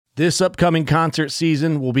This upcoming concert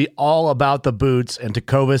season will be all about the boots, and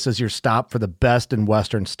Tecovas is your stop for the best in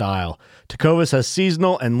Western style. Tecovas has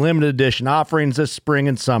seasonal and limited edition offerings this spring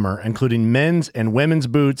and summer, including men's and women's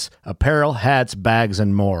boots, apparel, hats, bags,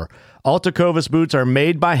 and more. All Tecovas boots are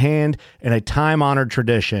made by hand in a time-honored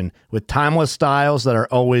tradition with timeless styles that are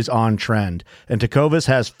always on trend. And Tecovas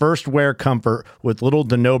has first wear comfort with little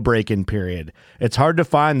to no break-in period. It's hard to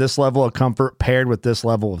find this level of comfort paired with this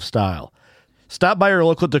level of style. Stop by your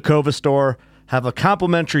local Tecovas store, have a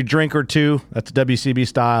complimentary drink or two, that's WCB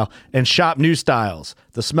style, and shop new styles.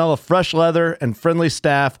 The smell of fresh leather and friendly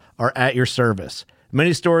staff are at your service.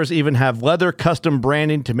 Many stores even have leather custom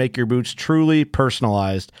branding to make your boots truly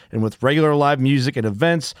personalized. And with regular live music and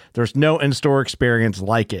events, there's no in-store experience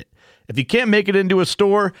like it. If you can't make it into a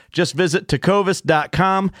store, just visit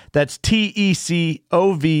tecovas.com. That's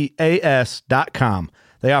TECOVAS.com.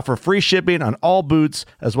 They offer free shipping on all boots,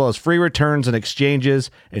 as well as free returns and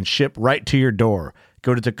exchanges, and ship right to your door.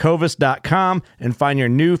 Go to tecovas.com and find your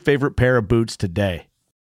new favorite pair of boots today.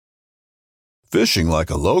 Fishing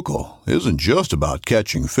like a local isn't just about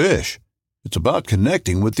catching fish. It's about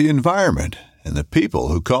connecting with the environment and the people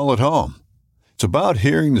who call it home. It's about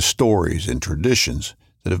hearing the stories and traditions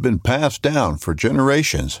that have been passed down for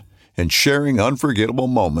generations and sharing unforgettable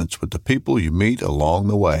moments with the people you meet along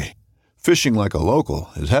the way. Fishing like a local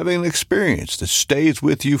is having an experience that stays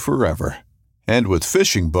with you forever. And with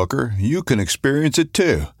Fishing Booker, you can experience it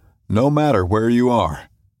too, no matter where you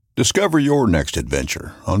are. Discover your next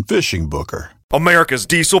adventure on Fishing Booker. America's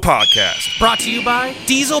Diesel Podcast. Brought to you by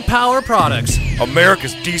Diesel Power Products.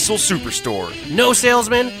 America's Diesel Superstore. No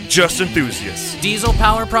salesman, Just enthusiasts.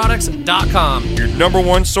 DieselPowerProducts.com. Your number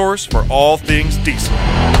one source for all things diesel.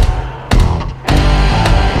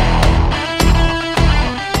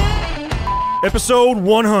 Episode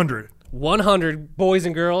 100. 100, boys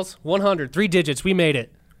and girls. 100. 3 digits. We made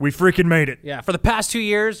it. We freaking made it. Yeah, for the past 2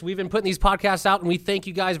 years, we've been putting these podcasts out, and we thank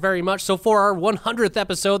you guys very much. So for our 100th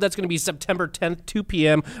episode, that's going to be September 10th, 2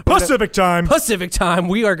 p.m. Pacific time.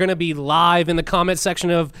 We are going to be live in the comment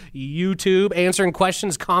section of YouTube, answering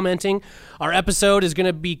questions, commenting. Our episode is going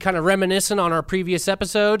to be kind of reminiscent on our previous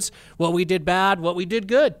episodes. What we did bad, what we did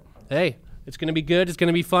good. Hey, it's going to be good. It's going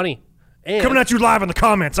to be funny. And coming at you live in the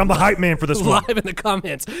comments. I'm the hype man for this one. Live in the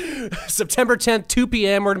comments. September 10th, 2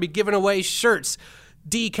 p.m., we're going to be giving away shirts,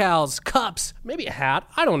 decals, cups, maybe a hat.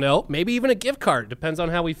 I don't know. Maybe even a gift card. Depends on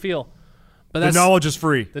how we feel. But The knowledge is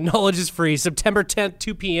free. The knowledge is free. September 10th,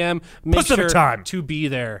 2 p.m. Make Pacific sure time. to be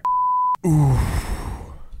there. Ooh.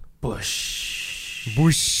 Bush.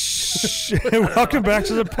 Bush. Welcome back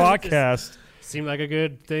to the podcast. Seemed like a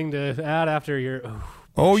good thing to add after your...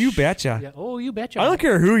 Oh, you betcha. Yeah. Oh, you betcha. I don't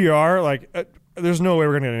care who you are. Like, there's no way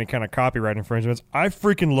we're going to get any kind of copyright infringements. I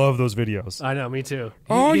freaking love those videos. I know, me too.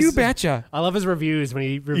 You betcha. I love his reviews when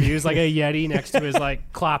he reviews like a Yeti next to his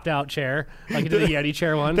like clapped out chair. Like he did the Yeti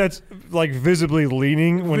chair one. That's like visibly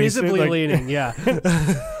leaning when visibly he's leaning, yeah.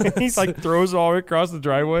 He's like throws it all the way across the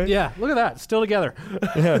driveway. Yeah, look at that. Still together.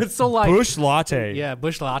 Yeah. It's so light. Bush latte. Yeah,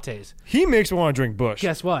 Bush lattes. He makes me want to drink Bush.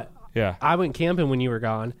 Guess what? Yeah. I went camping when you were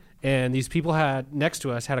gone, and these people had next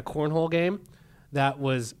to us had a cornhole game that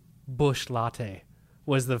was Bush latte. It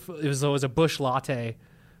was a Bush latte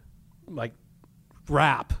like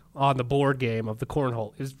wrap on the board game of the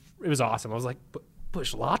cornhole. It was awesome. I was like,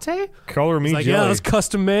 Bush latte? Color me like, jelly. yeah, it was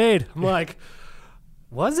custom made. I'm like,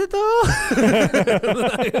 was it though?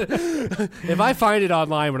 If I find it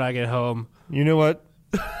online when I get home. You know what?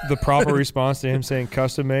 The proper response to him saying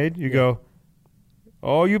custom made, you go,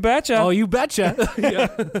 oh, you betcha. Oh, you betcha.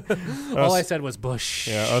 All I said was Bush.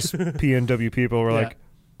 Yeah, us PNW people were like,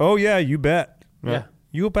 oh, yeah, you bet. Yeah.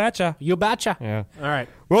 You betcha. You betcha. Yeah. All right.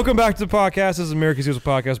 Welcome back to the podcast. This is America's Diesel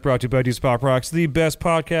Podcast, brought to you by Diesel Power Products, the best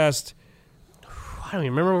podcast. I don't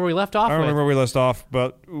even remember where we left off. I don't remember where we left off,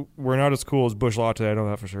 but we're not as cool as Bush Latte. I know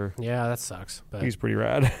that for sure. Yeah, that sucks. But he's pretty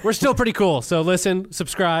rad. We're still pretty cool. So listen,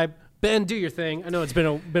 subscribe. Ben, do your thing. I know it's been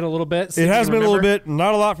a little bit. It has been a little bit.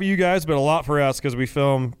 Not a lot for you guys, but a lot for us because we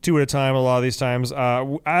film 2 at a time a lot of these times.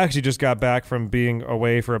 I actually just got back from being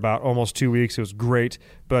away for about almost 2 weeks. It was great.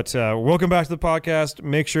 But welcome back to the podcast.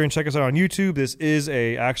 Make sure and check us out on YouTube. This is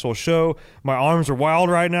a actual show. My arms are wild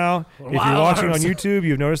right now. If you're watching on YouTube,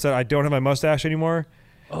 you've noticed that I don't have my mustache anymore.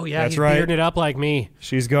 Oh, yeah. That's he's right. bearding it up like me.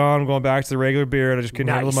 She's gone. I'm going back to the regular beard. I just couldn't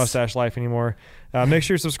handle the mustache life anymore. Make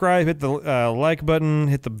sure you subscribe, hit the like button,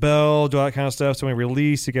 hit the bell, do all that kind of stuff so when we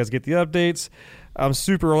release, you guys get the updates. I'm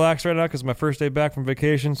super relaxed right now because it's my first day back from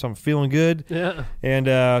vacation, so I'm feeling good. Yeah. And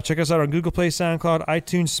check us out on Google Play, SoundCloud,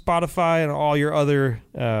 iTunes, Spotify, and all your other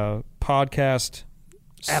podcast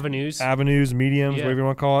avenues, mediums, whatever you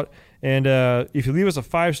want to call it. And if you leave us a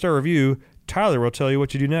 5-star review, Tyler will tell you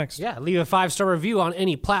what you do next. Yeah, leave a 5-star review on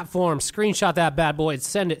any platform. Screenshot that bad boy and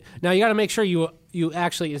send it. Now you got to make sure you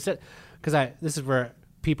actually because this is where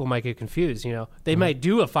people might get confused. They might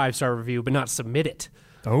do a 5-star review but not submit it.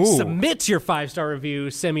 Oh. Submit your 5-star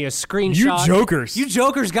review. Send me a screenshot. You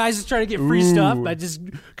jokers, guys, just trying to get free stuff. I just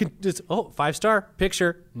 5-star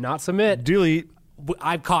picture, not submit. Delete.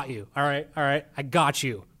 I've caught you. All right. I got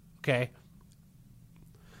you. Okay.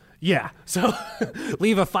 Yeah. So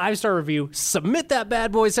leave a 5-star review, submit that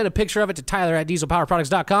bad boy, send a picture of it to Tyler at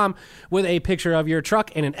dieselpowerproducts.com with a picture of your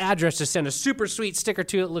truck and an address to send a super sweet sticker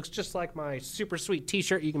to. It looks just like my super sweet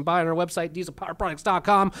t-shirt you can buy on our website,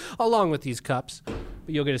 dieselpowerproducts.com, along with these cups.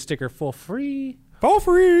 But you'll get a sticker for free. For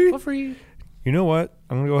free. For free. You know what?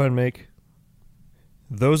 I'm going to go ahead and make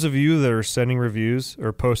those of you that are sending reviews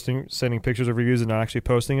or sending pictures of reviews and not actually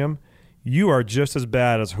posting them, you are just as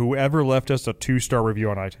bad as whoever left us a 2-star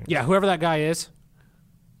review on iTunes. Yeah, whoever that guy is,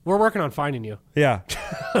 we're working on finding you. Yeah.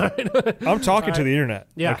 I'm talking to the internet.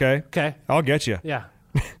 Yeah. Okay? I'll get you. Yeah.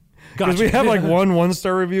 Because we have like one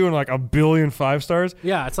 1-star review and like a billion 5-stars.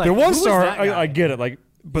 Yeah, it's like the who was 1-star, that guy? I get it.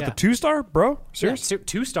 But the 2-star, bro? Seriously? Yeah,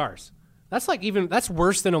 2 stars. That's that's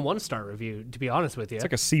worse than a 1-star review, to be honest with you. It's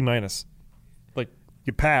like a C-. Like,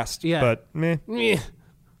 you passed, Yeah. but meh.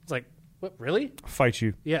 It's like, what, really? Fight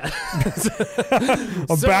you. Yeah.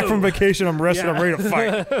 I'm back from vacation. I'm rested. Yeah. I'm ready to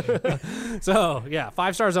fight. So, yeah,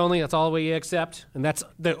 5 stars only. That's all we accept. And that's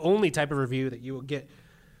the only type of review that you will get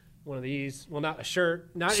one of these. Well, not a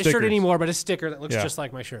shirt. Not a shirt anymore, but a sticker that looks just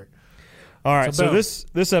like my shirt. All right. So boom.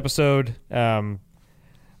 this episode,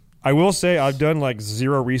 I will say I've done like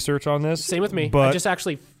zero research on this. Same with me. But I just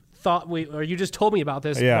actually thought you just told me about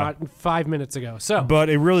this about 5 minutes ago. So,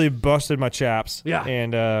 but it really busted my chaps. Yeah.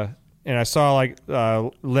 And I saw like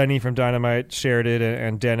Lenny from Dynamite shared it,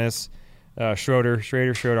 and Dennis Schroeder.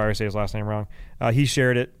 I always say his last name wrong. He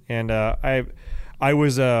shared it, and I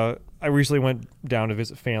recently went down to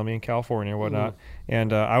visit family in California and whatnot,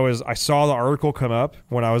 and I saw the article come up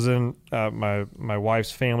when I was in my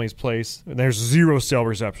wife's family's place. And there's zero cell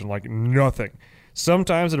reception, like nothing.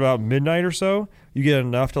 Sometimes at about midnight or so, you get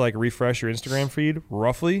enough to like refresh your Instagram feed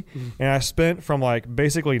roughly, and I spent from like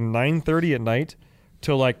basically 9:30 at night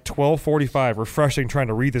till like 12:45 refreshing trying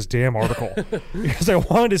to read this damn article because I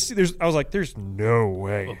wanted to see. I was like, there's no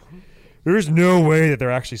way that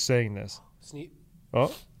they're actually saying this.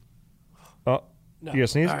 Oh. No. You got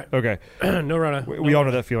sneeze? Right. Okay. No run. We all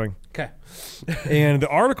know that feeling. Okay. And the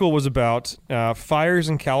article was about fires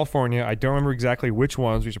in California. I don't remember exactly which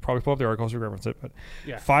ones. We should probably pull up the article to reference it. But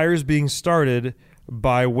fires being started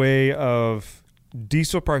by way of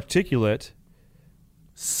diesel particulate.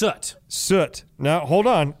 Soot. Now, hold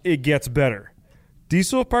on. It gets better.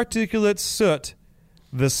 Diesel particulate soot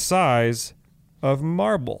the size of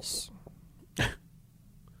marbles.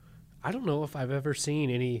 I don't know if I've ever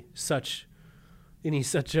seen any such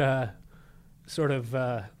sort of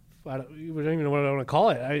I don't even know what I want to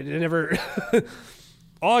call it. I never.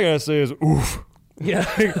 All I gotta say is oof. Yeah.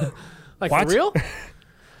 Like what? For real?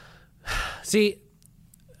 See,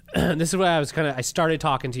 this is what I started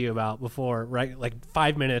talking to you about before, right? Like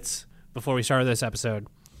 5 minutes before we started this episode.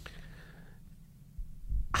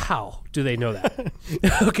 How do they know that?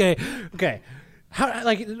 Okay. How,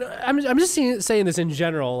 like, I'm just saying this in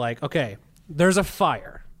general. Like, okay, there's a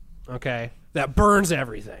fire, okay, that burns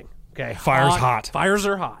everything. Okay, fire's hot. Fires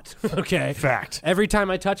are hot. Okay, fact. Every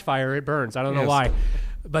time I touch fire, it burns. I don't know why,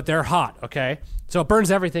 but they're hot. Okay, so it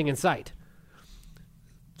burns everything in sight.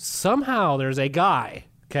 Somehow there's a guy,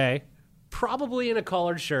 okay, probably in a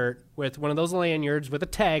collared shirt with one of those lanyards with a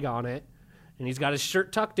tag on it, and he's got his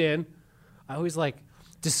shirt tucked in. I always like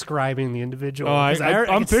describing the individual.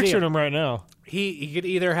 I'm picturing him right now. He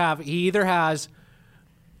either has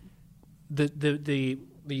the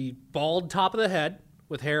bald top of the head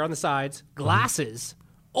with hair on the sides, glasses,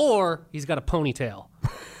 or he's got a ponytail.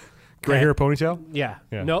 Gray hair ponytail? Yeah.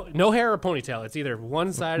 No hair or ponytail. It's either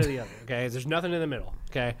one side or the other. Okay. There's nothing in the middle.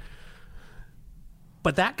 Okay.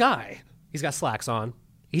 But that guy, he's got slacks on.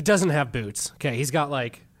 He doesn't have boots. Okay. He's got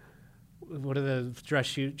like, what are the dress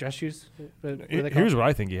shoes? Here's what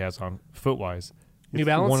I think he has on foot-wise. New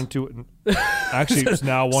Balance? 1 and 2. Actually, it's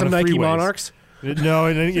now one some of Nike three ways. Monarchs? No,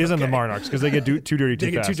 it isn't the Monarchs because they get too dirty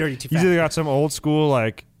too fast. Get too dirty too He's fast. either got some old school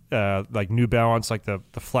like New Balance, like the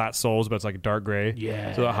flat soles, but it's like dark gray.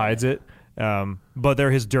 Yeah. So it hides it. But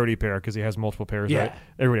they're his dirty pair because he has multiple pairs. Yeah. Right?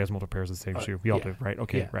 Everybody has multiple pairs of the same shoe. We all do, right?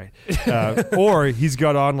 Okay, Yeah. right. Or he's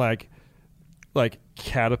got on like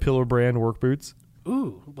Caterpillar brand work boots.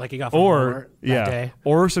 Ooh, like he got from Walmart that day.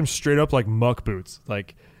 Or some straight up like muck boots.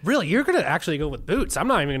 Like really, you're gonna actually go with boots? I'm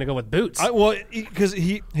not even gonna go with boots. Because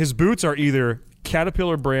his boots are either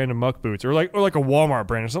Caterpillar brand of muck boots, or like a Walmart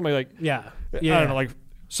brand or something like. Yeah. I don't know, like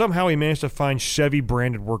somehow he managed to find Chevy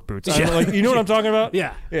branded work boots. I don't know, like, you know what I'm talking about?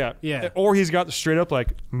 Yeah. Yeah. Yeah. Or he's got the straight up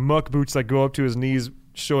like muck boots that go up to his knees,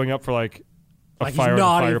 showing up for like a Like fire in the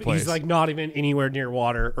fireplace. He's like not even anywhere near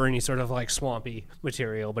water or any sort of like swampy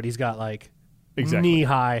material, but he's got like knee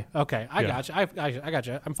high. Okay, I got you. I got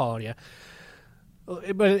you. I'm following you.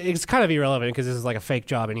 But it's kind of irrelevant because this is like a fake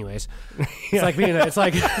job, anyways. It's like being it's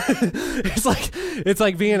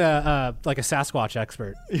like being a Sasquatch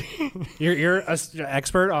expert. You're an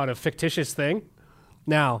expert on a fictitious thing.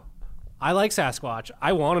 Now, I like Sasquatch.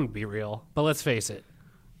 I want him to be real, but let's face it.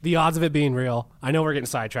 The odds of it being real, I know we're getting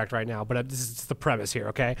sidetracked right now, but this is the premise here,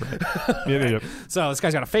 okay? Yeah. So this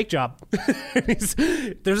guy's got a fake job.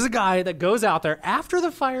 There's a guy that goes out there after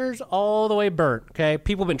the fire's all the way burnt, okay?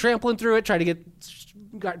 People have been trampling through it, trying to get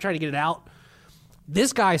it out.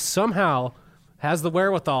 This guy somehow has the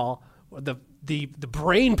wherewithal, the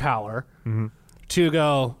brain power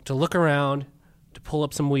to look around, to pull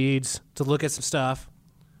up some weeds, to look at some stuff.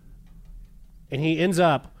 And he ends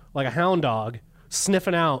up like a hound dog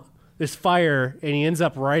sniffing out this fire, and he ends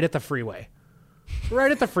up right at the freeway.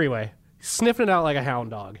 Right at the freeway. Sniffing it out like a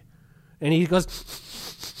hound dog. And he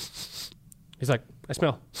goes, he's like, I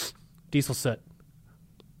smell diesel soot.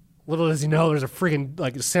 Little does he know there's a freaking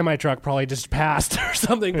like semi-truck probably just passed or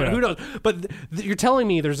something, but who knows? But you're telling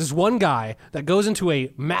me there's this one guy that goes into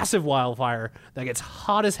a massive wildfire that gets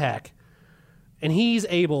hot as heck, and he's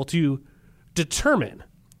able to determine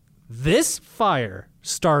this fire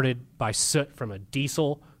started by soot from a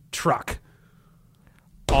diesel truck.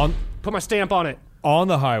 Put my stamp on it. On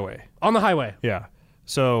the highway. On the highway. Yeah.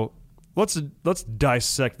 So let's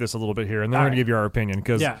dissect this a little bit here, and then we're going to give you our opinion,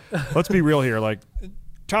 because let's be real here. Like,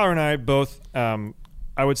 Tyler and I both,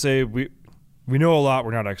 I would say we know a lot.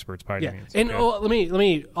 We're not experts by any means. And let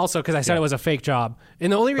me also, because I said it was a fake job.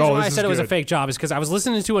 And the only reason why I said it was a fake job is because I was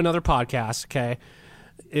listening to another podcast, okay?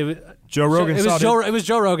 It was Joe Rogan's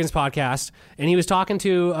podcast, and he was talking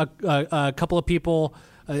to a couple of people.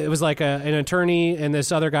 It was like an attorney and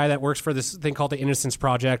this other guy that works for this thing called the Innocence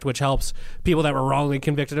Project, which helps people that were wrongly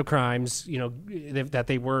convicted of crimes, that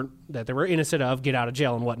they were innocent of, get out of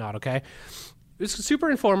jail and whatnot. Okay, it was super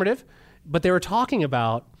informative, but they were talking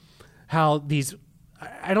about how these.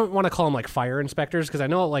 I don't want to call them like fire inspectors, because I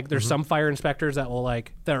know like there's some fire inspectors that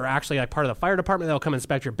are actually like part of the fire department that will come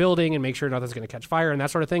inspect your building and make sure nothing's going to catch fire and that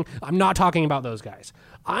sort of thing. I'm not talking about those guys.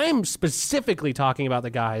 I'm specifically talking about the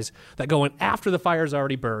guys that go in after the fire's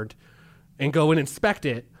already burned and go and inspect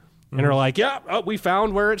it and are like, we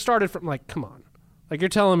found where it started from. Like, come on. Like, you're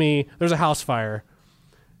telling me there's a house fire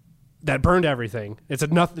that burned everything. It's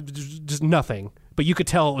just nothing, but you could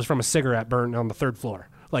tell it was from a cigarette burned on the third floor.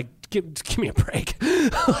 Like, give me a break.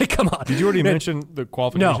 Like, come on. Did you already mention the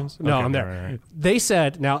qualifications? No, okay, I'm there. Right. They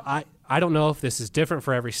said, now, I don't know if this is different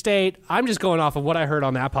for every state. I'm just going off of what I heard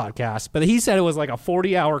on that podcast. But he said it was like a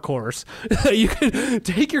 40-hour course. You could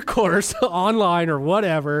take your course online or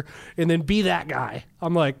whatever and then be that guy.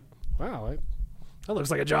 I'm like, wow, that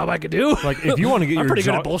looks like a job I could do. Like, if you want to get I'm your pretty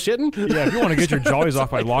good at bullshitting. Yeah, if you want to get your jollies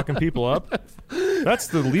off by locking people up, that's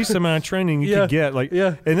the least amount of training you could get. Like,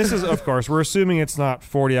 and this is, of course, we're assuming it's not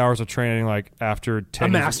 40 hours of training, like after 10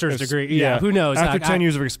 a master's degree. Yeah, who knows? After 10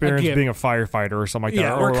 years of experience being a firefighter or something like that.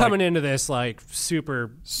 Yeah, we're coming into this like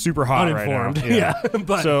super hot uninformed. right now. Yeah,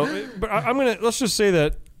 but I'm gonna let's just say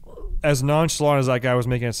that as nonchalant as that guy was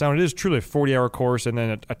making it sound, it is truly a 40-hour course and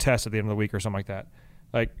then a test at the end of the week or something like that.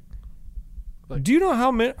 Like, do you know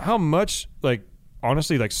how much, like,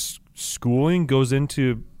 honestly, like schooling goes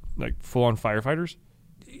into like full-on firefighters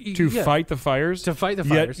to fight the fires? To fight the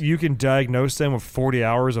fires. Yet you can diagnose them with 40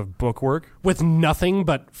 hours of book work with nothing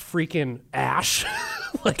but freaking ash.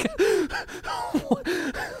 like,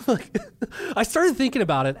 I started thinking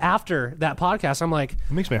about it after that podcast. I'm like,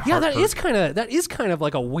 it makes my heart that hurt. is kind of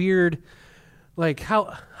like a weird, like,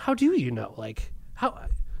 how do you know, like, how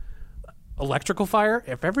electrical fire,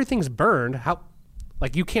 if everything's burned, how,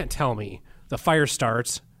 like, you can't tell me the fire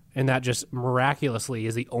starts and that just miraculously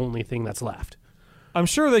is the only thing that's left. I'm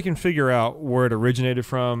sure they can figure out where it originated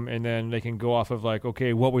from, and then they can go off of like,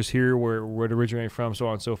 okay, what was here, where it originated from, so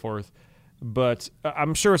on and so forth. But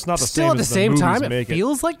I'm sure it's not the Still same. At the as same the time, it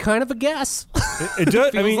feels like kind of a guess. It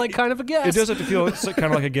does. Feels like kind of a guess. It does have to feel kind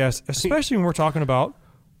of like a guess, especially when we're talking about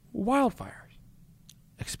wildfires.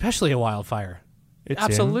 Especially a wildfire. It's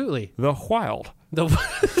absolutely in the wild.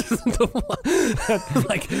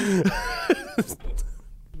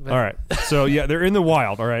 All right. So yeah, they're in the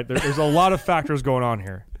wild. All right. There's a lot of factors going on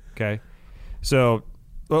here. Okay. So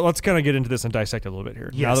let's kind of get into this and dissect it a little bit here.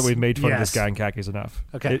 Yes. Now that we've made fun of this Yes. guy in khakis enough.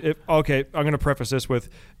 Okay. Okay, I'm going to preface this with,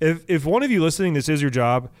 if one of you listening, this is your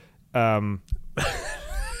job, A,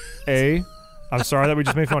 I'm sorry that we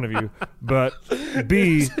just made fun of you, but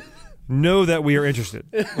B, know that we are interested.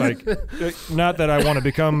 Like, not that I want to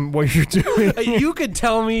become what you're doing. You can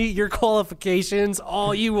tell me your qualifications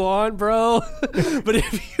all you want, bro. But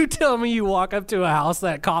if you tell me you walk up to a house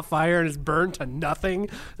that caught fire and is burned to nothing,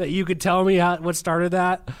 that you could tell me what started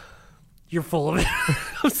that, you're full of it.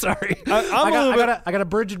 I'm sorry. I got a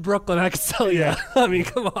bridge in Brooklyn I can tell you. I mean,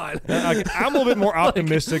 come on. I'm a little bit more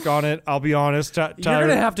optimistic on it, I'll be honest. You're going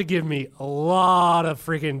to have to give me a lot of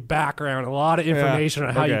freaking background, a lot of information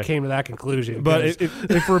on how you came to that conclusion. But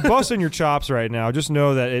if we're busting your chops right now, just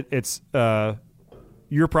know that it's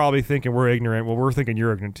you're probably thinking we're ignorant. Well, we're thinking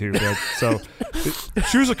you're ignorant too. But, so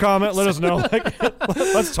choose a comment. Let us know.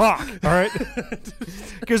 Let's talk. All right.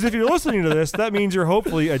 Because if you're listening to this, that means you're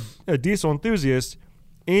hopefully a diesel enthusiast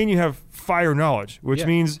and you have fire knowledge, which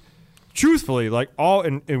means truthfully, like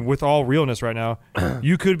and with all realness right now,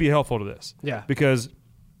 you could be helpful to this. Yeah. Because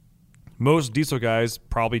most diesel guys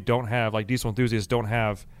probably don't have, like diesel enthusiasts don't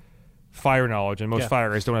have fire knowledge, and most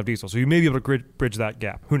fire guys don't have diesel. So you may be able to bridge that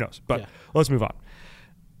gap. Who knows? But let's move on.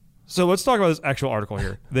 So let's talk about this actual article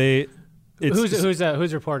here.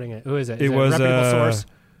 Who's reporting it? Who is it? It was a reputable source.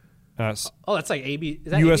 That's like AB.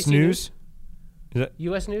 Is that U.S. ABC News. Is that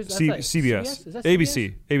U.S. News? That's CBS. Is that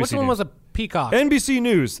ABC. ABC. Which one was a peacock? NBC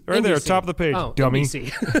News. Right there, NBC. top of the page. Oh, dummy.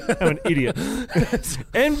 NBC. I'm an idiot.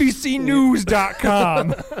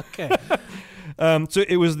 NBCnews.com. Okay. So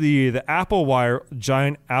it was the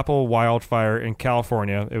giant apple wildfire in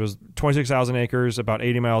California. It was 26,000 acres, about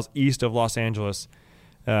 80 miles east of Los Angeles.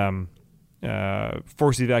 Forced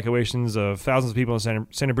evacuations of thousands of people in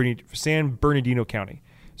San Bernardino County.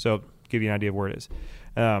 So give you an idea of where it is.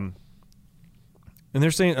 And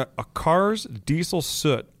they're saying a car's diesel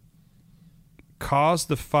soot caused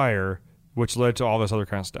the fire, which led to all this other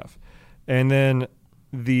kind of stuff. And then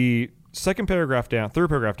the third paragraph down,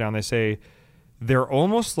 they say they're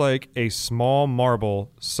almost like a small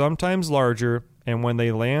marble, sometimes larger, and when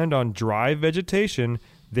they land on dry vegetation,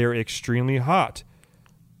 they're extremely hot.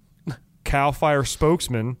 Cal Fire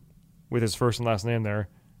spokesman, with his first and last name there,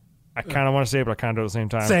 I kind of want to say it, but I kind of do it at the same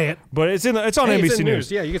time. Say it. But it's on NBC it's in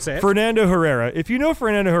News. Yeah, you can say it. Fernando Herrera. If you know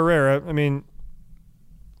Fernando Herrera, I mean,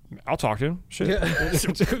 I'll talk to him. Shit. Yeah.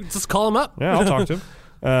 Just call him up. Yeah, I'll talk to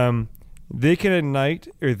him. They can ignite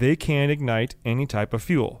any type of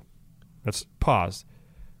fuel. Let's pause.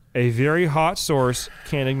 A very hot source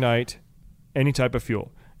can ignite any type of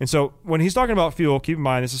fuel. And so when he's talking about fuel, keep in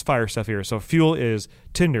mind this is fire stuff here. So fuel is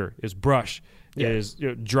tinder, is brush, is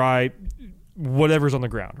dry, whatever's on the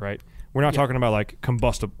ground, right? We're not talking about like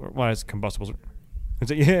combustible. Well, it's combustibles.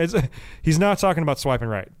 He's not talking about swiping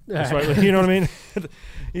right. You know what I mean?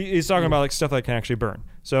 He's talking about like stuff that can actually burn.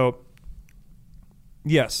 So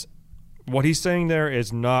yes, what he's saying there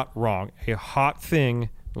is not wrong. A hot thing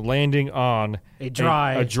landing on a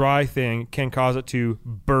dry thing can cause it to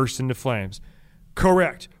burst into flames.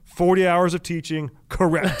 Correct. 40 hours of teaching.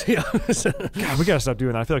 Correct. God, we got to stop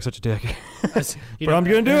doing that. I feel like such a dick. But I'm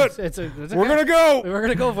going to do it. It's okay. We're going to go. We're going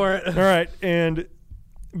to go for it. All right.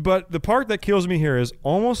 But the part that kills me here is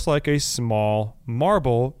almost like a small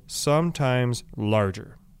marble, sometimes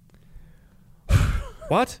larger.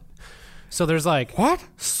 What? So there's like What?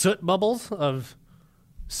 soot bubbles of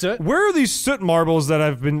soot. Where are these soot marbles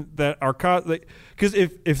that are caused? Because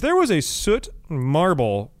if there was a soot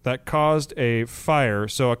marble that caused a fire,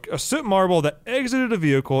 so a soot marble that exited a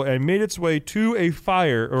vehicle and made its way to a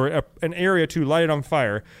fire or an area to light it on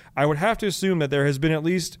fire, I would have to assume that there has been at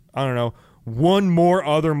least, I don't know, one more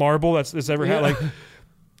other marble that's ever had. Like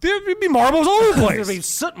there'd be marbles all over the place. There'd be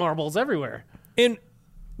soot marbles everywhere. And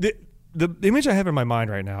the image I have in my mind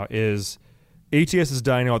right now is ATS's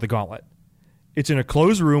dyno at the Gauntlet. It's in a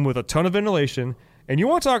closed room with a ton of ventilation, and you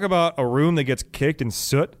want to talk about a room that gets kicked in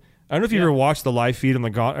soot? I don't know if you ever watched the live feed on the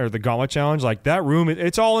Gauntlet Challenge. Like that room,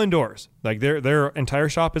 it's all indoors. Like their entire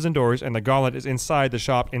shop is indoors, and the Gauntlet is inside the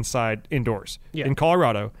shop, indoors in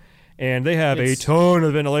Colorado, and they have a ton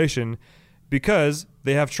of ventilation because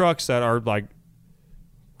they have trucks that are like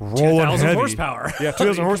rolling 2,000 heavy. horsepower. Yeah,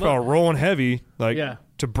 2,000 horsepower rolling heavy,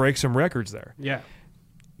 to break some records there. Yeah.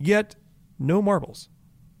 Yet no marbles.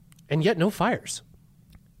 And yet no fires.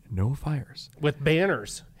 No fires. With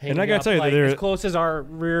banners hanging And I gotta up, tell you, like, there as close as our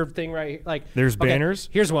rear thing right here. Like there's banners.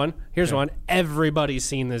 Here's one. One. Everybody's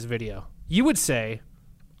seen this video. You would say,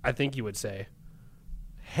 I think you would say,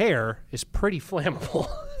 hair is pretty flammable.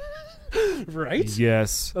 Right?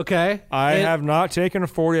 Yes. Okay. I have not taken a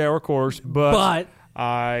 40-hour course, but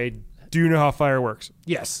I Do you know how fire works?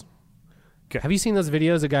 Yes. 'Kay. Have you seen those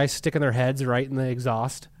videos of guys sticking their heads right in the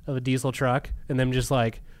exhaust of a diesel truck and them just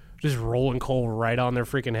rolling coal right on their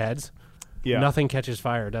freaking heads? Yeah. Nothing catches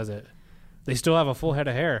fire, does it? They still have a full head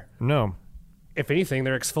of hair. No. If anything,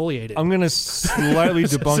 they're exfoliated. I'm going to slightly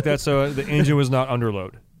debunk that. So the engine was not under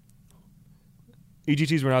load.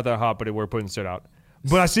 EGTs were not that hot, but we're putting shit out.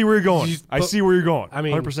 But I see where you're going. I see where you're going. I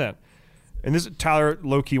mean, 100%. And this Tyler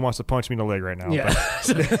low-key wants to punch me in the leg right now. Yeah.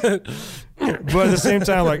 But at the same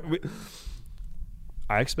time, like,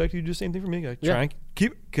 I expect you to do the same thing for me. Like, try and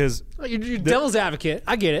keep, because you're devil's advocate.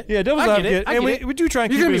 I get it. Yeah, devil's advocate. And we do try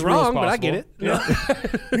and keep it as real as possible. But I get it. Yeah.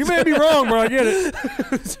 You may be wrong, but I get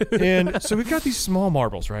it. And so we've got these small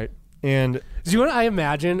marbles, right? And do you know what I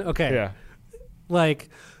imagine? Okay. Yeah. Like,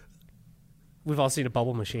 we've all seen a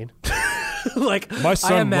bubble machine. Like, my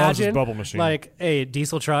son I imagine, loves his bubble machine. Like a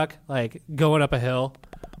diesel truck, like going up a hill.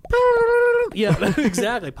 Yeah,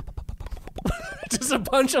 exactly. Just a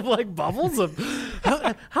bunch of like bubbles of.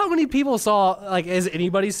 How many people saw, like, has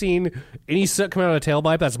anybody seen any soot come out of a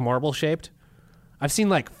tailpipe that's marble shaped? I've seen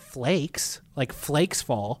like flakes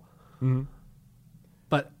fall. Mm-hmm.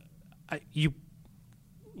 But you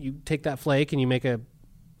take that flake and you make a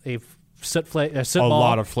soot ball. A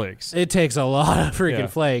lot of flakes. It takes a lot of freaking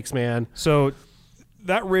flakes, man. So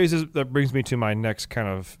that brings me to my next kind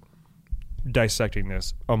of dissecting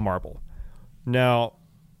this, a marble. Now,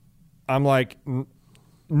 I'm like,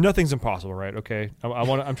 nothing's impossible, right? Okay,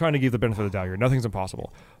 I'm trying to give the benefit of the doubt here. Nothing's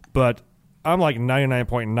impossible, but I'm like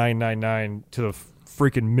 99.999 to the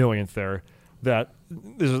freaking millionth there that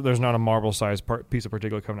there's not a marble-sized piece of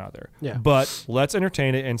particulate coming out there. Yeah. But let's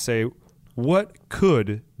entertain it and say, what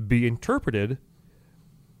could be interpreted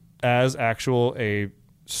as actual a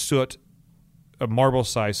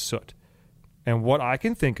marble-sized soot? And what I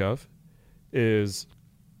can think of is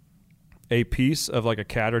a piece of like a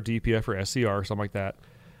CAD or DPF or SCR or something like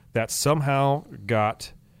that somehow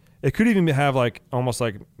got. It could even have like almost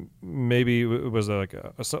like maybe it was like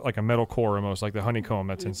a metal core, almost like the honeycomb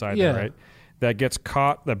that's inside there, right? That gets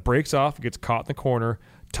caught, that breaks off, gets caught in the corner.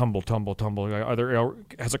 Tumble. Either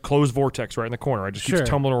has a closed vortex right in the corner. It just keeps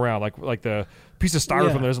tumbling around like the piece of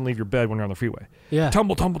styrofoam that doesn't leave your bed when you're on the freeway. Yeah,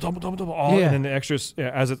 tumble. All, and then the extras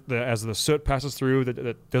as the soot passes through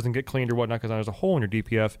that doesn't get cleaned or whatnot because there's a hole in your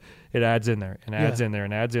DPF. It adds in there and adds in there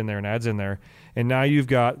and adds in there and adds in there, and now you've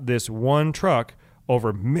got this one truck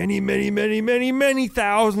over many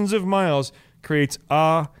thousands of miles creates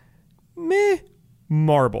a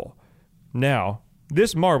marble. Now,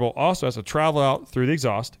 this marble also has to travel out through the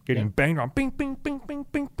exhaust, getting banged on, bing, bing, bing, bing,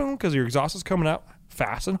 bing, bing, because your exhaust is coming out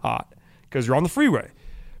fast and hot because you're on the freeway.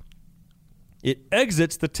 It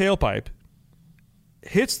exits the tailpipe,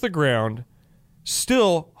 hits the ground,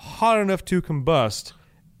 still hot enough to combust,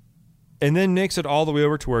 and then makes it all the way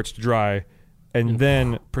over to where it's dry, and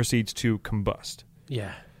then proceeds to combust.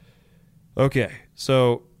 Yeah. Okay,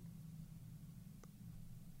 so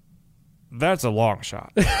that's a long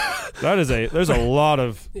shot. There's a lot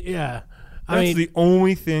of... Yeah. That's the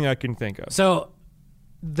only thing I can think of. So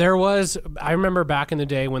I remember back in the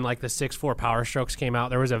day when like the 6.4 Power Strokes came out,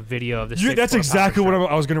 there was a video of the 6.4 That's exactly what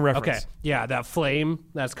I was going to reference. Okay. Yeah, that flame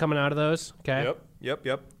that's coming out of those. Okay.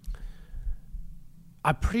 Yep.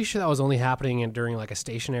 I'm pretty sure that was only happening during like a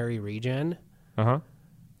stationary regen. Uh-huh.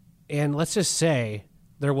 And let's just say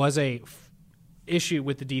there was a issue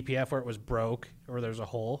with the DPF where it was broke or there's a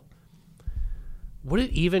hole. Would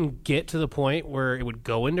it even get to the point where it would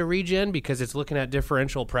go into regen because it's looking at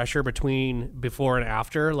differential pressure between before and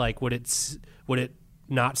after? Like, would it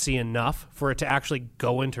not see enough for it to actually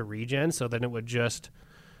go into regen? So then it would just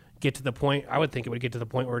get to the point. I would think it would get to the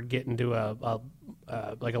point where it'd get into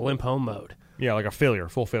like a limp home mode. Yeah, like a failure,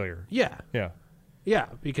 full failure. Yeah,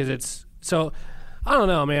 because it's so. I don't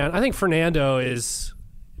know, man. I think Fernando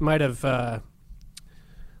might have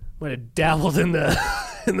dabbled in the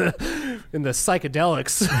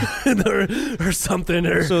psychedelics or something,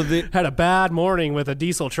 or had a bad morning with a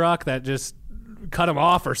diesel truck that just cut him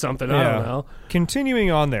off or something. I don't know.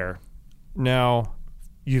 Continuing on there, now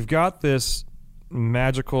you've got this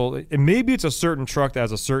magical, and maybe it's a certain truck that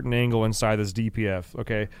has a certain angle inside this DPF,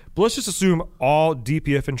 okay? But let's just assume all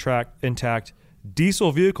DPF intact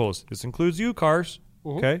diesel vehicles, this includes you, cars,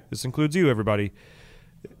 okay? This includes you, everybody.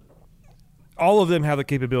 All of them have the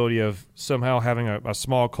capability of somehow having a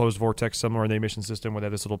small closed vortex somewhere in the emission system where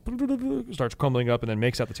this little starts crumbling up and then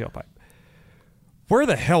makes out the tailpipe. Where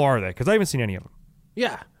the hell are they? Because I haven't seen any of them.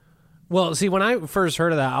 Yeah. Well, see, when I first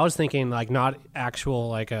heard of that, I was thinking like not actual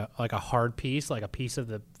like a hard piece, like a piece of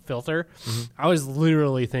the filter. I was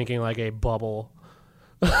literally thinking like a bubble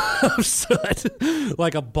of soot,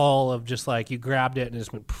 like a ball of just like you grabbed it and it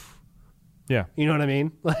just went poof. Yeah. You know what I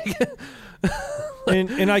mean? Like,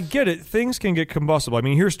 and I get it. Things can get combustible. I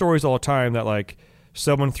mean, you hear stories all the time that like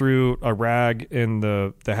someone threw a rag in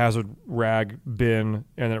the hazard rag bin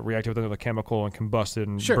and it reacted with another chemical and combusted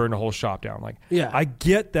and burned the whole shop down. Like, I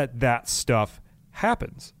get that stuff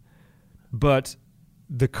happens, but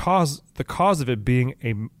the cause of it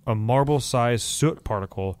being a marble-sized soot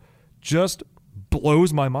particle just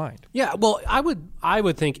blows my mind. Yeah, well, I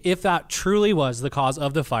would think if that truly was the cause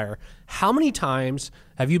of the fire, how many times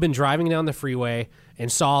have you been driving down the freeway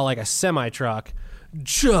and saw like a semi-truck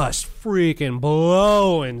just freaking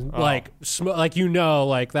blowing like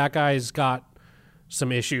like that guy's got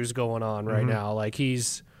some issues going on right now. Like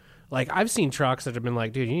he's like, I've seen trucks that have been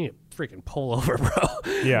like, dude, you need to freaking pull over,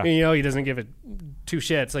 bro. Yeah. You know, he doesn't give it two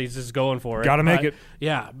shits. Like he's just going for it. Gotta make it.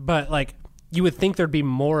 Yeah. But like, you would think there'd be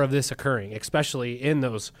more of this occurring, especially in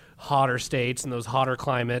those hotter states and those hotter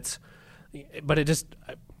climates. But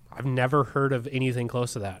I've never heard of anything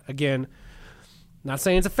close to that. Again, not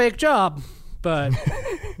saying it's a fake job, but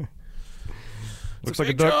looks like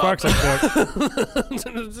a duck, quacks like a duck.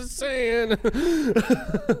 Just saying.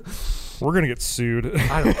 We're gonna get sued.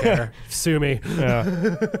 I don't care. Sue me.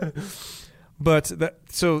 Yeah. But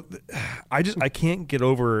I can't get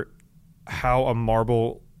over how a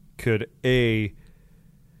marble could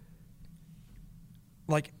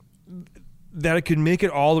like that it could make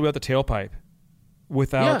it all the way out the tailpipe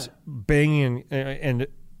without banging, and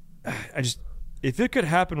if it could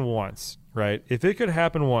happen once, right? If it could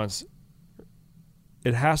happen once,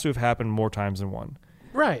 it has to have happened more times than one.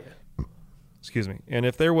 Right. Excuse me. And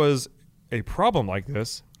if there was a problem like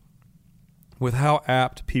this, with how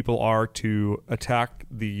apt people are to attack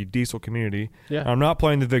the diesel community, I'm not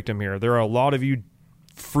playing the victim here. There are a lot of you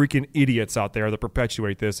freaking idiots out there that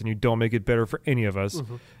perpetuate this, and you don't make it better for any of us.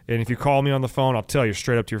 And if you call me on the phone, I'll tell you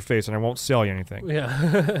straight up to your face, and I won't sell you anything.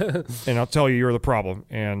 Yeah. And I'll tell you you're the problem.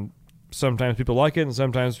 And sometimes people like it, and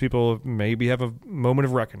sometimes people maybe have a moment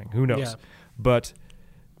of reckoning. Who knows? Yeah. But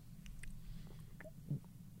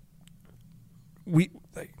we,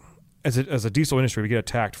 as a diesel industry, we get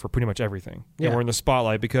attacked for pretty much everything. Yeah. And we're in the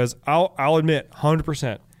spotlight because I'll admit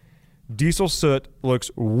 100%, diesel soot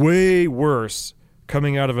looks way worse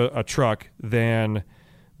coming out of a truck than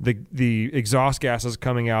the exhaust gases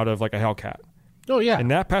coming out of like a Hellcat. Oh, yeah. And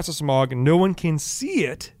that passes smog, and no one can see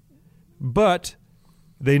it, but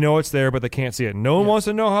they know it's there, but they can't see it. No one wants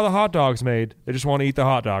to know how the hot dog's made. They just want to eat the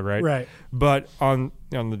hot dog, right? Right. But on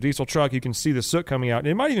the diesel truck, you can see the soot coming out. And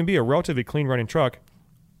it might even be a relatively clean running truck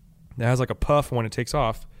that has like a puff when it takes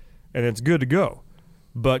off, and it's good to go.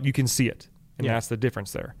 But you can see it, and that's the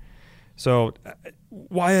difference there. So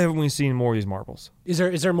why haven't we seen more of these marbles? Is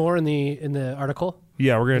there more in the article?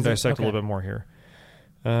 Yeah, we're going to dissect a little bit more here.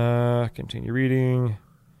 Continue reading.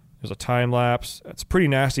 There's a time lapse. It's a pretty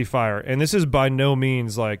nasty fire. And this is by no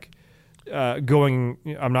means like I'm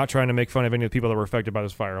not trying to make fun of any of the people that were affected by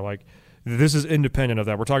this fire. Like, this is independent of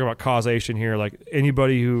that. We're talking about causation here. Like,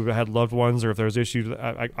 anybody who had loved ones or if there's issues,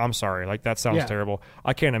 I'm sorry. Like, that sounds terrible.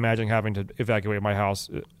 I can't imagine having to evacuate my house.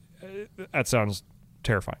 That sounds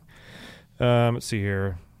terrifying. Let's see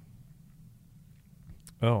here.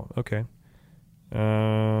 Oh, okay.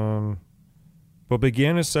 What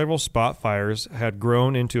began as several spot fires had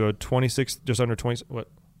grown into a 26, just under 20. What?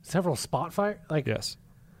 Several spot fire? Like, yes.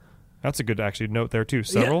 That's a good actually note there too.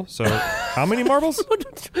 Several. Yeah. So how many marbles?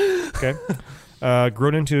 Okay.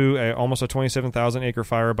 Grown into almost a 27,000 acre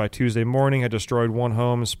fire by Tuesday morning, had destroyed one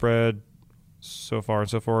home and spread so far and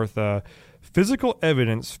so forth. Physical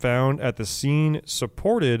evidence found at the scene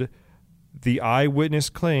supported the eyewitness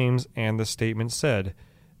claims, and the statement said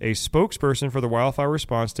a spokesperson for the wildfire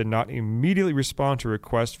response did not immediately respond to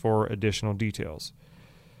requests for additional details.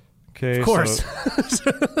 Okay, of course,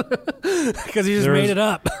 because he just made it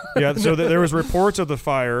up. Yeah, so there was reports of the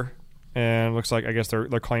fire, and it looks like I guess they're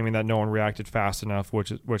claiming that no one reacted fast enough,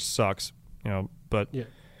 which sucks, But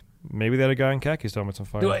maybe they had a guy in khakis done with some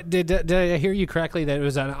fire. Did I hear you correctly that it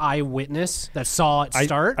was an eyewitness that saw it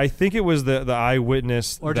start? I think it was the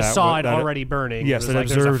eyewitness, or just saw it already burning. Yes, that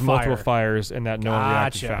observed multiple fires and that no one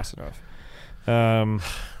reacted fast enough.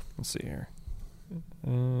 Let's see here.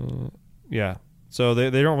 Yeah. So they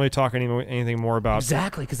don't really talk anything more about...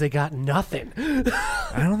 Exactly, because they got nothing.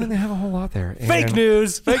 I don't think they have a whole lot there. Fake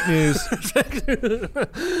news. Fake news.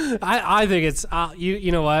 I think it's...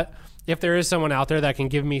 you know what? If there is someone out there that can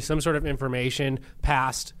give me some sort of information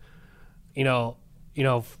past, a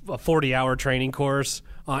 40-hour training course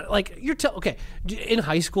on... Like, okay, in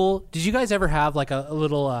high school, did you guys ever have like a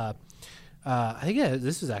little... I think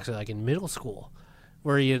this was actually like in middle school,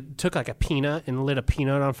 where you took like a peanut and lit a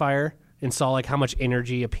peanut on fire, and saw like how much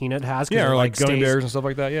energy a peanut has. 'Cause Yeah, it, or like gummy stays- bears and stuff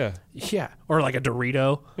like that. Yeah. Yeah, or like a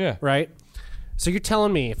Dorito. Yeah. Right? So you're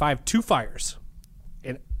telling me if I have 2 fires,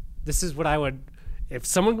 and this is what I would, if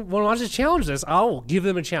someone wants to challenge this, I will give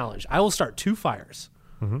them a challenge. I will start 2 fires.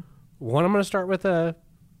 One, I'm going to start with a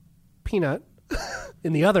peanut,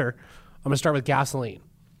 and the other, I'm going to start with gasoline.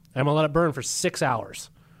 I'm going to let it burn for 6 hours,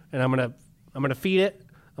 and I'm going to feed it.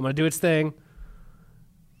 I'm going to do its thing,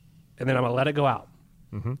 and then I'm going to let it go out.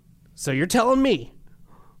 So you're telling me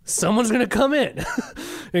someone's going to come in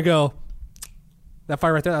and go, that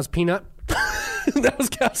fire right there, that was peanut. That was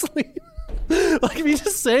gasoline. Like me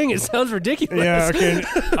just saying it sounds ridiculous. Yeah, okay.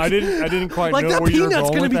 I didn't quite Like know that where you were peanut's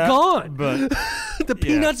going gonna with be that, gone. But The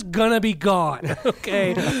peanut's gonna be gone.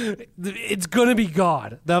 Okay, it's gonna be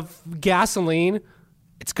gone. The gasoline,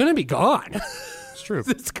 it's gonna be gone. it's true.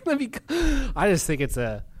 It's gonna be. I just think it's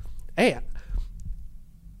a. Hey,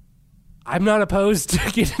 I'm not opposed to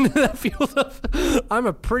getting into that field of. I'm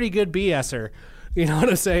a pretty good BSer. You know what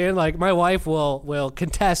I'm saying? Like my wife will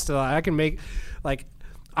contest. I can make like.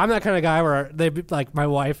 I'm that kind of guy where they like my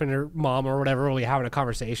wife and her mom or whatever will be having a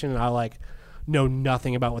conversation and I like know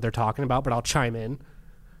nothing about what they're talking about, but I'll chime in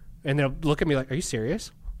and they'll look at me like, "Are you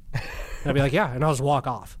serious?" And I'll be like, "Yeah," and I'll just walk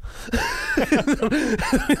off.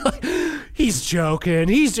 Like, he's joking.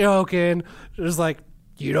 It's like,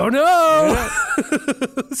 you don't know.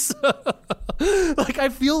 So, like I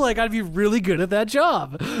feel like I'd be really good at that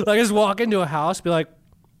job. Like I just walk into a house, be like,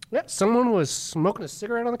 "Yeah, someone was smoking a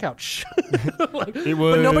cigarette on the couch." Like, It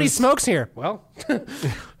was, but nobody smokes here. Well,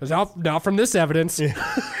 not from this evidence.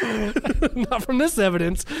 Not from this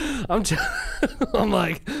evidence. I'm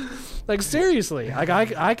like seriously. Like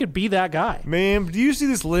I could be that guy. Man, do you see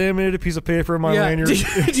this laminated piece of paper in my Yeah. lanyard?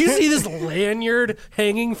 Did you see this lanyard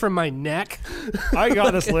hanging from my neck? I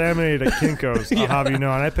got this laminated at Kinko's. I'll have you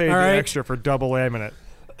know, and I paid All the right. extra for double laminate.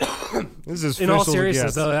 This is In all official as it seriousness,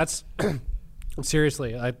 gets. though, that's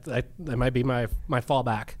seriously. That might be my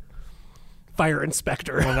fallback. Fire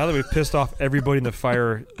inspector. Well, now that we've pissed off everybody in the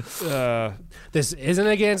fire, This isn't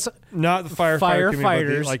against not the firefighter community,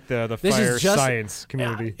 but firefighters. like the This fire is just- science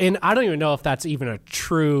community. And I don't even know if that's even a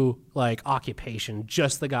true like occupation.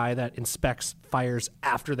 Just the guy that inspects fires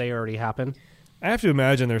after they already happen. I have to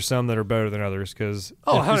imagine there's some that are better than others because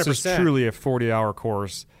Oh, this is 100%. truly a 40-hour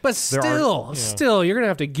course. But there are- still, you're gonna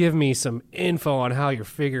have to give me some info on how you're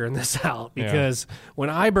figuring this out because when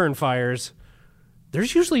I burn fires,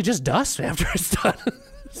 there's usually just dust after it's done.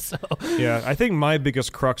 So Yeah, I think my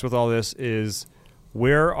biggest crux with all this is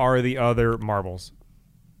where are the other marbles?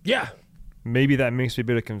 yeah. Maybe that makes me a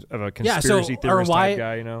bit of a Yeah, conspiracy or theorist why, type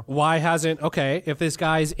guy, you know? Why hasn't, if this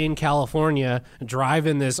guy's in California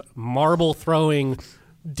driving this marble throwing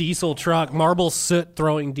diesel truck, marble soot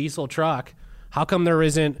throwing diesel truck, how come there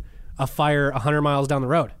isn't a fire 100 miles down the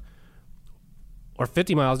road or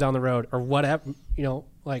 50 miles down the road or whatever,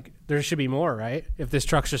 like there should be more, right? If this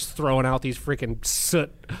truck's just throwing out these freaking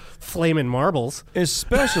soot flaming marbles.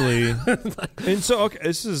 Especially, and so, okay,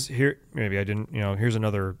 this is here, maybe I didn't, here's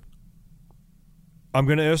another. I'm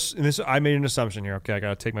going to, I made an assumption here. Okay, I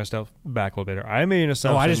got to take my stuff back a little bit here. I made an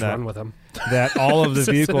assumption I just that, run with them. that all of the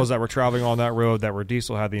vehicles that were traveling on that road that were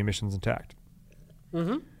diesel had the emissions intact.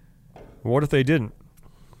 Mm-hmm. What if they didn't?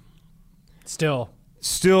 Still,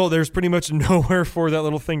 there's pretty much nowhere for that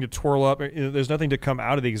little thing to twirl up. There's nothing to come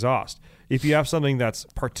out of the exhaust. If you have something that's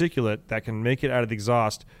particulate that can make it out of the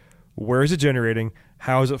exhaust, where is it generating?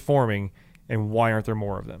 How is it forming? And why aren't there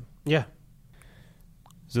more of them? yeah.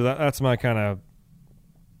 So that's my kind of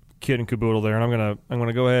kit and caboodle there. And I'm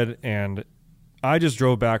gonna go ahead and I just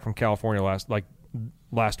drove back from California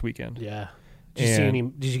last weekend. Yeah.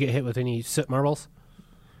 Did you get hit with any soot marbles?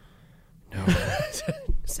 No.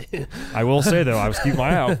 I will say though, I was keeping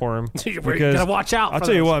my eye out for him. You gotta watch out. I'll for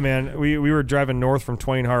tell you those. what, man. We were driving north from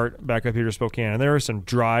Twain Harte back up here to Spokane, and there is some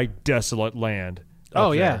dry, desolate land.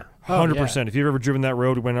 Oh, yeah. 100%. If you've ever driven that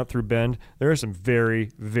road, went up through Bend, there is some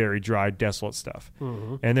very, very dry, desolate stuff,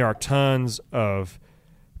 and there are tons of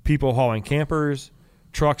people hauling campers,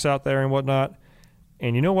 trucks out there, and whatnot.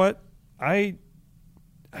 And you know what? I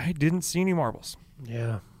didn't see any marbles.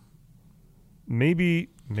 Yeah. Maybe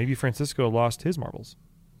Francisco lost his marbles.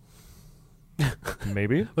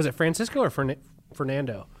 Maybe. Was it Francisco or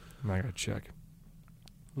Fernando? I gotta check.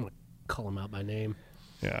 I'm gonna call him out by name.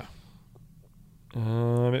 Yeah.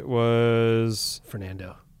 It was.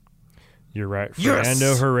 Fernando. You're right. Yes!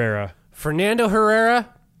 Fernando Herrera. Fernando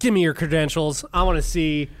Herrera. Give me your credentials. I want to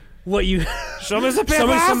see what you. Show me Show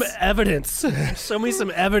me some evidence. Show me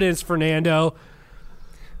some evidence, Fernando.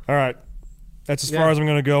 All right. That's as far as I'm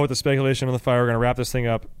going to go with the speculation on the fire. We're going to wrap this thing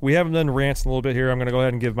up. We haven't done rants in a little bit here. I'm going to go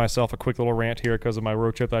ahead and give myself a quick little rant here because of my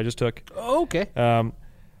road trip that I just took. Okay.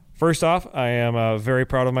 First off, I am very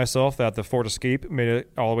proud of myself that the Ford Escape made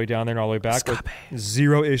it all the way down there and all the way back with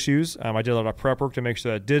zero issues. I did a lot of prep work to make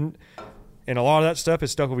sure that it didn't. And a lot of that stuff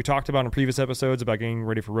is stuff that we talked about in previous episodes about getting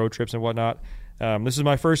ready for road trips and whatnot. This is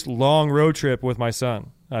my first long road trip with my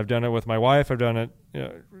son. I've done it with my wife. I've done it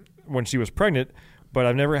when she was pregnant, but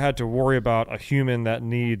I've never had to worry about a human that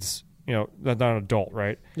needs, that's not an adult,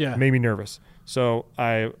 right? Yeah. It made me nervous. So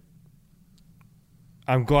I'm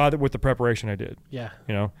glad that with the preparation I did. Yeah.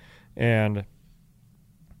 And I'm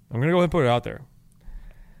going to go ahead and put it out there.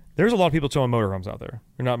 There's a lot of people towing motorhomes out there.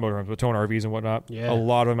 Or not motorhomes, but towing RVs and whatnot. Yeah. A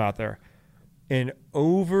lot of them out there. An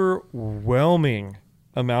overwhelming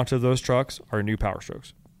amount of those trucks are new Power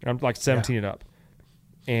Strokes. I'm like 17 and up.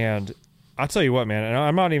 And I'll tell you what, man, and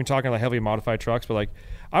I'm not even talking like heavily modified trucks, but like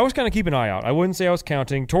I was kind of keeping an eye out. I wouldn't say I was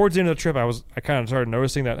counting. Towards the end of the trip, I kind of started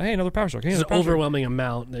noticing that, hey, another Power Stroke. Hey, It's another an Power Stroke. overwhelming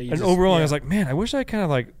amount. That you I was like, man, I wish I kind of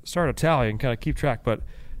like started a tally and kind of keep track. But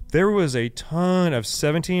there was a ton of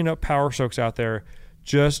 17 and up Power Strokes out there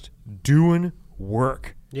just doing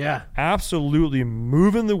work. Yeah. Absolutely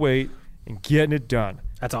moving the weight and getting it done.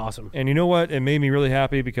 That's awesome. And you know what? It made me really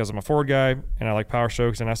happy because I'm a Ford guy and I like Power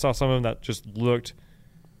Strokes, and I saw some of them that just looked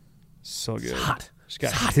so good. It's hot. She's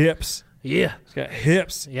got hips. Yeah. She's got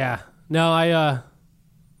hips. Yeah. No, I'd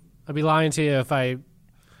be lying to you if I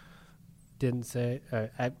didn't say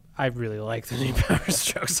I really like the new Power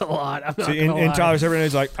Strokes a lot. I'm not gonna lie. And Tyler's every day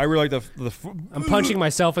is like, I really like the I'm punching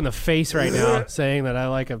myself in the face right now saying that I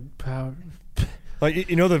like a Power. like the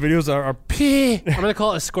videos are I'm gonna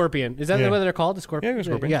call it a Scorpion. Is that Yeah. what they're called? The Scorpion. Yeah,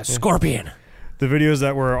 Scorpion. Yeah, Scorpion. the videos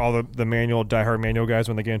that were all the manual diehard manual guys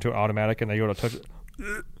when they get into automatic and they go to touch it.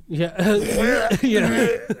 Yeah.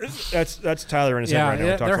 Yeah. That's Tyler in his head Yeah, right now.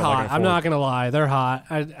 He talks they're about hot. liking a I'm Ford. not gonna lie, they're hot.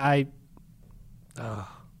 I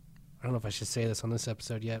don't know if I should say this on this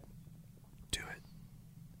episode yet. Do it.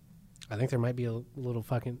 I think there might be a little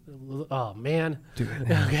fucking. Oh man. Do it.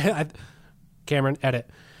 Okay, Cameron, edit.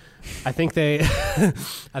 I think they,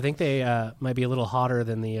 might be a little hotter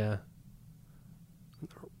than the.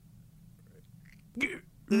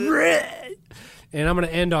 And I'm going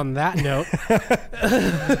to end on that note.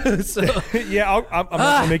 So, Yeah, I'm not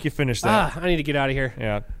gonna make you finish that. I need to get out of here.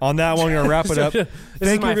 Yeah. On that one, we're gonna wrap it up. This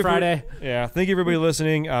is my Friday. Yeah. Thank you everybody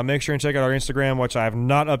listening. Make sure and check out our Instagram, which I have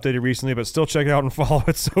not updated recently, but still check it out and follow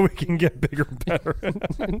it so we can get bigger and better.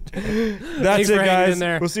 That's for it, hanging guys. in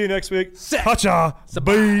there. We'll see you next week. Sick. Hacha.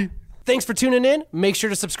 Bye. Thanks for tuning in. Make sure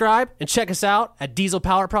to subscribe and check us out at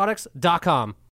dieselpowerproducts.com.